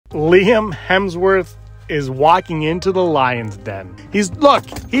Liam Hemsworth is walking into the lion's den. He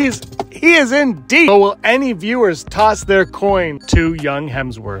is in deep. So will any viewers toss their coin to young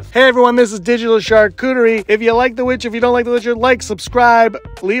Hemsworth? Hey everyone, this is Digital Charcuterie. If you like The Witcher, if you don't like The Witcher, like, subscribe,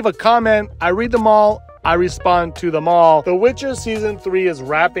 leave a comment. I read them all. I respond to them all. The Witcher Season 3 is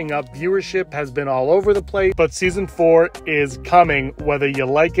wrapping up. Viewership has been all over the place, but Season 4 is coming, whether you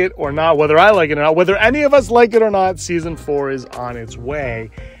like it or not, whether I like it or not, whether any of us like it or not, Season 4 is on its way.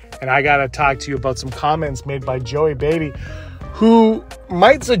 And I gotta talk to you about some comments made by Joey Beatty, who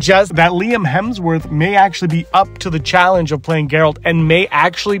might suggest that Liam Hemsworth may actually be up to the challenge of playing Geralt and may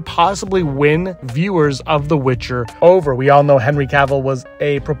actually possibly win viewers of The Witcher over. We all know Henry Cavill was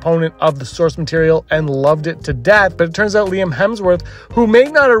a proponent of the source material and loved it to death, but it turns out Liam Hemsworth, who may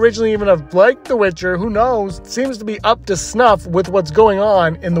not originally even have liked The Witcher, who knows, seems to be up to snuff with what's going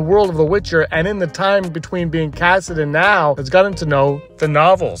on in the world of The Witcher, and in the time between being casted and now has gotten to know the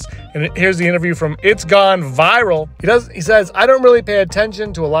novels. And here's the interview from It's Gone Viral. He says, I don't really pay attention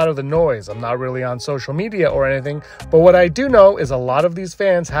to a lot of the noise. I'm not really on social media or anything, but what I do know is a lot of these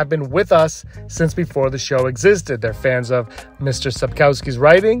fans have been with us since before the show existed. They're fans of Mr. Sapkowski's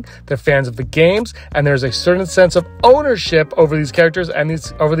writing, they're fans of the games, and there's a certain sense of ownership over these characters and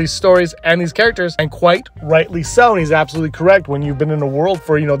over these stories and these characters, and quite rightly so. And he's absolutely correct. When you've been in a world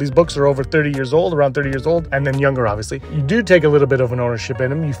for, these books are over 30 years old, around 30 years old, and then younger, obviously, you do take a little bit of an ownership in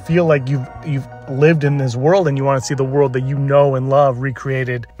them. You feel like you've lived in this world and you want to see the world that you know and love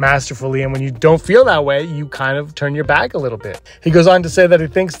recreated masterfully. And when you don't feel that way, you kind of turn your back a little bit. He goes on to say that he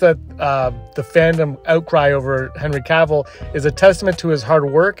thinks that the fandom outcry over Henry Cavill is a testament to his hard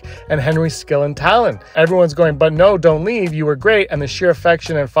work and Henry's skill and talent. Everyone's going, but no, don't leave. You were great. And the sheer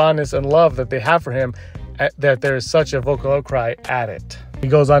affection and fondness and love that they have for him, that there is such a vocal outcry at it. He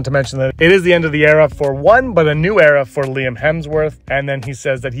goes on to mention that it is the end of the era for one, but a new era for Liam Hemsworth. And then he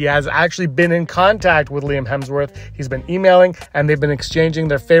says that he has actually been in contact with Liam Hemsworth. He's been emailing and they've been exchanging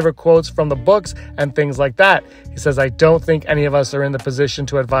their favorite quotes from the books and things like that. He says, I don't think any of us are in the position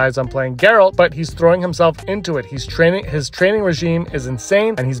to advise on playing Geralt, but he's throwing himself into it. His training regime is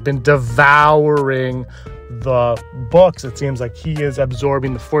insane, and he's been devouring the books. It seems like he is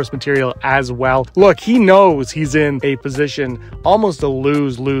absorbing the source material as well. Look, he knows he's in a position, almost a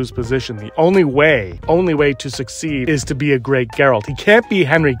lose-lose position. The only way to succeed is to be a great Geralt. He can't be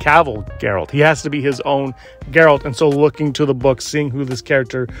Henry Cavill Geralt. He has to be his own Geralt. And so looking to the books, seeing who this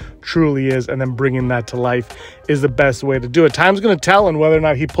character truly is, and then bringing that to life is the best way to do it. Time's going to tell on whether or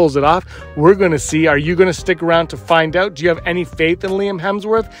not he pulls it off. We're going to see. Are you going to stick around to find out? Do you have any faith in Liam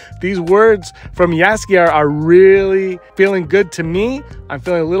Hemsworth? These words from Jaskier are really feeling good to me. I'm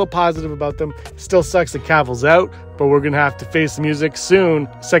feeling a little positive about them. Still sucks that Cavill's out, but we're going to have to face the music soon.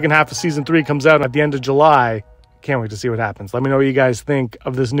 Second half of Season 3 comes out at the end of July. Can't wait to see what happens. Let me know what you guys think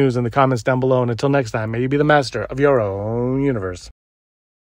of this news in the comments down below. And until next time, may you be the master of your own universe.